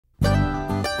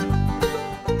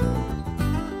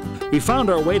We found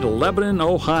our way to Lebanon,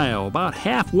 Ohio, about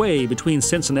halfway between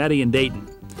Cincinnati and Dayton.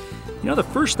 You know, the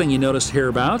first thing you notice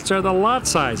hereabouts are the lot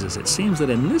sizes. It seems that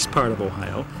in this part of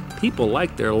Ohio, people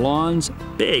like their lawns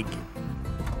big.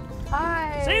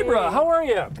 Hi. Zebra, how are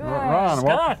you? Good. Ron,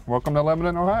 Scott. welcome to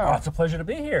Lebanon, Ohio. Oh, it's a pleasure to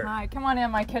be here. Hi, come on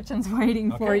in. My kitchen's waiting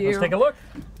for you. Let's take a look.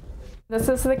 This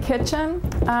is the kitchen.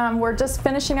 We're just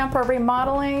finishing up our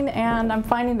remodeling, and I'm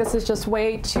finding this is just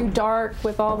way too dark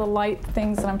with all the light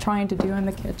things that I'm trying to do in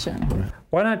the kitchen.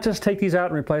 Why not just take these out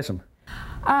and replace them?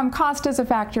 Cost is a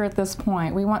factor at this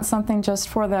point. We want something just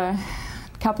for the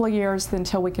couple of years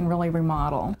until we can really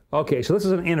remodel. Okay, so this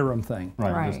is an interim thing.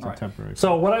 Right. Just a temporary.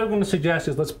 So what I'm going to suggest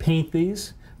is let's paint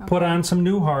these, put on some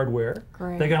new hardware.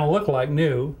 Great. They're going to look like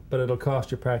new, but it'll cost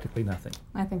you practically nothing.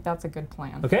 I think that's a good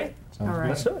plan. Okay? All right.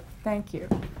 Let's do it. Thank you.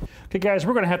 Okay, guys,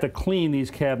 we're going to have to clean these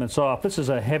cabinets off. This is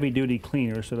a heavy-duty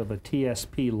cleaner, sort of a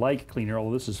TSP-like cleaner,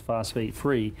 although this is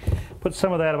phosphate-free. Put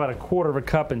some of that, about 1/4 of a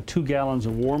cup, in 2 gallons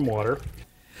of warm water.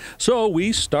 So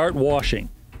we start washing.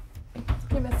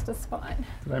 You missed a spot.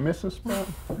 Did I miss a spot?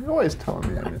 You're always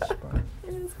telling me I missed a spot.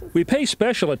 We pay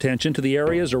special attention to the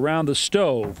areas around the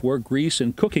stove where grease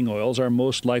and cooking oils are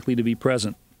most likely to be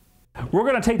present. We're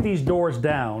going to take these doors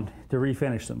down to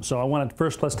refinish them. So I want to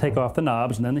first, let's take off the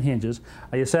knobs and then the hinges.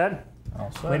 Are you set?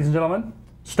 All set. Ladies and gentlemen,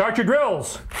 start your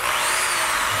drills.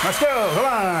 Let's go. Come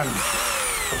on.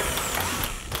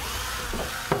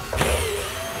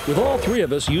 With all 3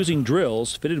 of us using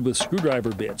drills fitted with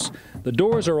screwdriver bits, the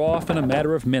doors are off in a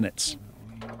matter of minutes.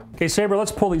 Okay, Sabre,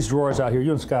 let's pull these drawers out here.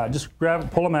 You and Scott, just grab,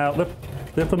 pull them out,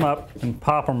 lift them up, and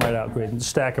pop them right out. Great, and just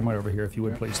stack them right over here, if you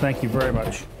would, please. Thank you very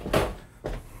much.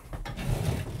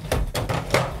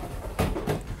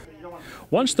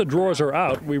 Once the drawers are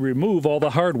out, we remove all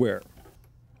the hardware.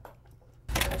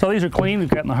 So these are clean, we've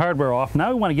gotten the hardware off.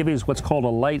 Now we want to give these what's called a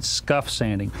light scuff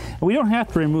sanding. And we don't have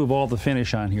to remove all the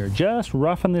finish on here, just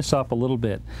roughen this up a little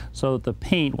bit so that the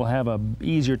paint will have an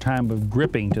easier time of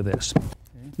gripping to this.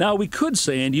 Now we could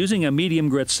sand using a medium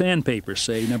grit sandpaper,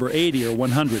 say number 80 or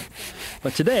 100.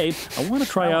 But today I want to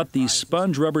try out these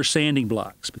sponge rubber sanding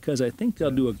blocks because I think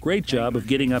they'll do a great job of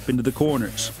getting up into the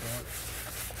corners.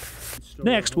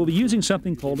 Next we'll be using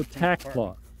something called a tack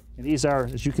cloth. And these are,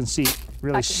 as you can see,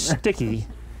 really sticky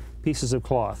pieces of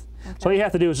cloth. Okay. So all you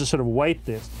have to do is just sort of wipe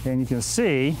this, and you can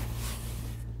see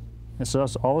this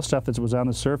is all the stuff that was on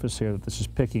the surface here that this is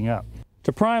picking up.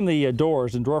 To prime the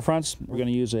doors and drawer fronts, we're going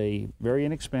to use a very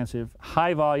inexpensive,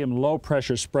 high-volume,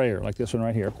 low-pressure sprayer like this one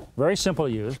right here. Very simple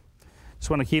to use. Just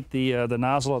want to keep the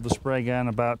nozzle of the spray gun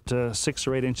about 6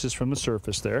 or 8 inches from the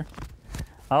surface there.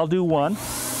 I'll do one.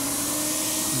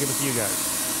 I'll give it to you guys.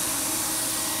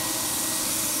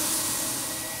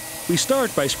 We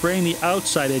start by spraying the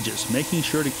outside edges, making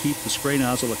sure to keep the spray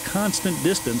nozzle a constant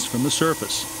distance from the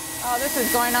surface. Oh, this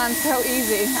is going on so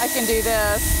easy. I can do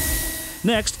this.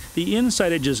 Next, the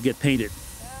inside edges get painted.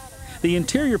 The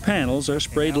interior panels are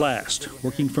sprayed last,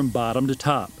 working from bottom to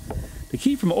top. To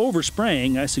keep from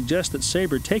overspraying, I suggest that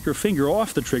Sabre take her finger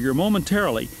off the trigger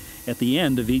momentarily at the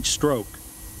end of each stroke.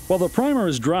 While the primer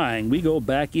is drying, we go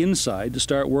back inside to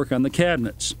start work on the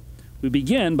cabinets. We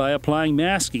begin by applying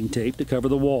masking tape to cover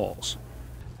the walls.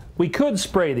 We could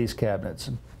spray these cabinets,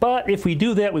 but if we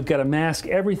do that, we've got to mask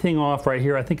everything off right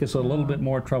here. I think it's a little bit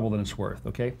more trouble than it's worth,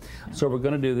 okay? So we're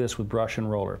going to do this with brush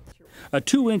and roller. A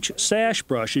 2-inch sash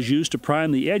brush is used to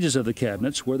prime the edges of the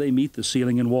cabinets where they meet the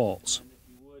ceiling and walls.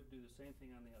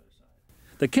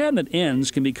 The cabinet ends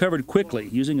can be covered quickly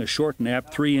using a short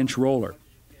nap 3-inch roller.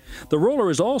 The roller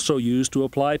is also used to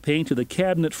apply paint to the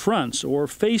cabinet fronts, or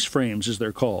face frames as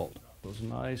they're called. Those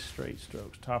nice straight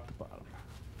strokes, top to bottom.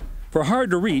 For hard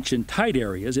to reach and tight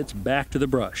areas, it's back to the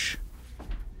brush.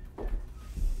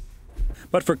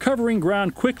 But for covering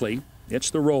ground quickly,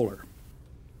 it's the roller.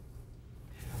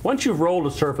 Once you've rolled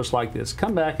a surface like this,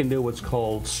 come back and do what's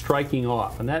called striking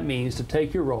off. And that means to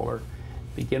take your roller,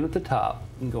 begin at the top,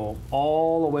 and go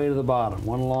all the way to the bottom,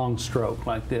 one long stroke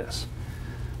like this.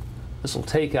 This will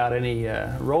take out any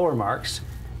roller marks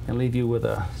and leave you with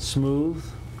a smooth,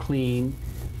 clean,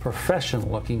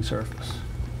 professional-looking surface.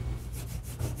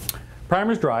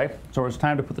 Primer's dry, so it's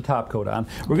time to put the top coat on.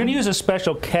 We're going to use a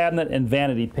special cabinet and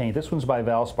vanity paint. This one's by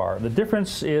Valspar. The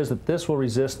difference is that this will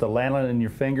resist the lanolin in your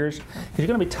fingers because you're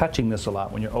going to be touching this a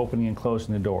lot when you're opening and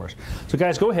closing the doors. So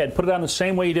guys, go ahead, put it on the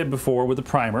same way you did before with the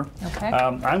primer. Okay.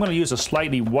 I'm going to use a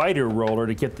slightly wider roller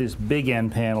to get these big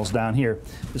end panels down here.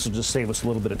 This will just save us a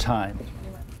little bit of time.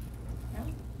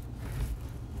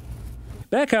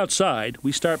 Back outside,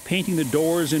 we start painting the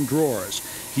doors and drawers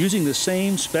using the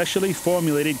same specially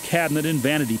formulated cabinet and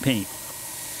vanity paint.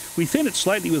 We thin it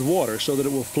slightly with water so that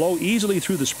it will flow easily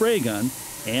through the spray gun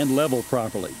and level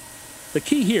properly. The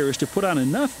key here is to put on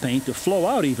enough paint to flow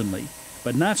out evenly,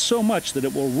 but not so much that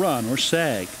it will run or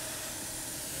sag.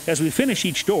 As we finish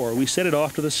each door, we set it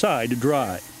off to the side to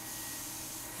dry.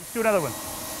 Let's do another one.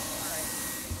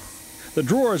 The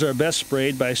drawers are best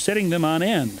sprayed by setting them on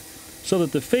end so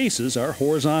that the faces are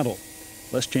horizontal.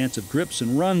 Less chance of drips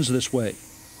and runs this way.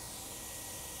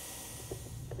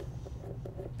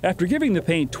 After giving the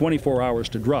paint 24 hours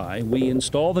to dry, we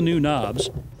install the new knobs,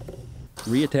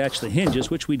 reattach the hinges,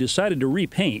 which we decided to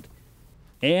repaint,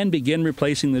 and begin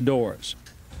replacing the doors.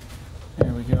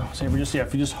 There we go. So if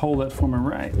you just hold that for me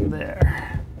right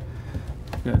there.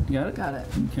 Good. You got it? Got it.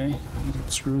 Okay. Get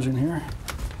the screws in here.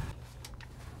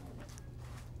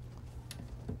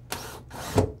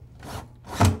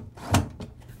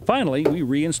 Finally, we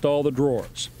reinstall the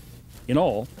drawers. In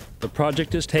all, the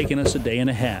project has taken us a day and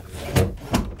a half.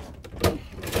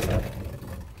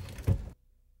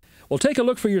 Well, take a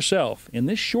look for yourself. In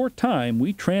this short time,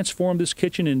 we transformed this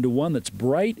kitchen into one that's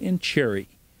bright and cherry.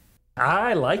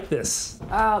 I like this.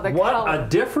 Oh, the What color. a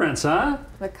difference, huh?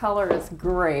 The color is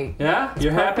great. Yeah?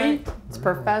 You're happy? Perfect. It's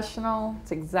professional.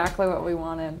 It's exactly what we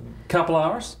wanted. Couple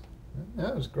hours, Yeah,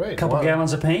 it was great. couple Wow.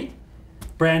 gallons of paint,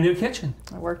 brand new kitchen.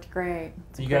 It worked great.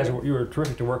 It's You guys, great. you were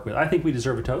terrific to work with. I think we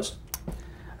deserve a toast.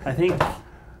 I think, got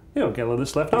a little of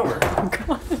this left over.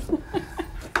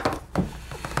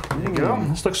 There you go.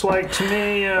 This looks like to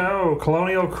me,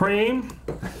 colonial cream.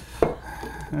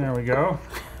 There we go.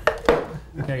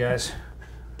 Okay, guys,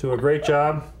 do a great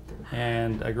job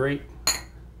and a great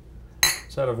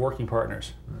set of working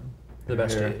partners. The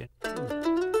best to you.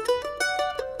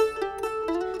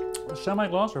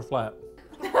 Semi-gloss or flat?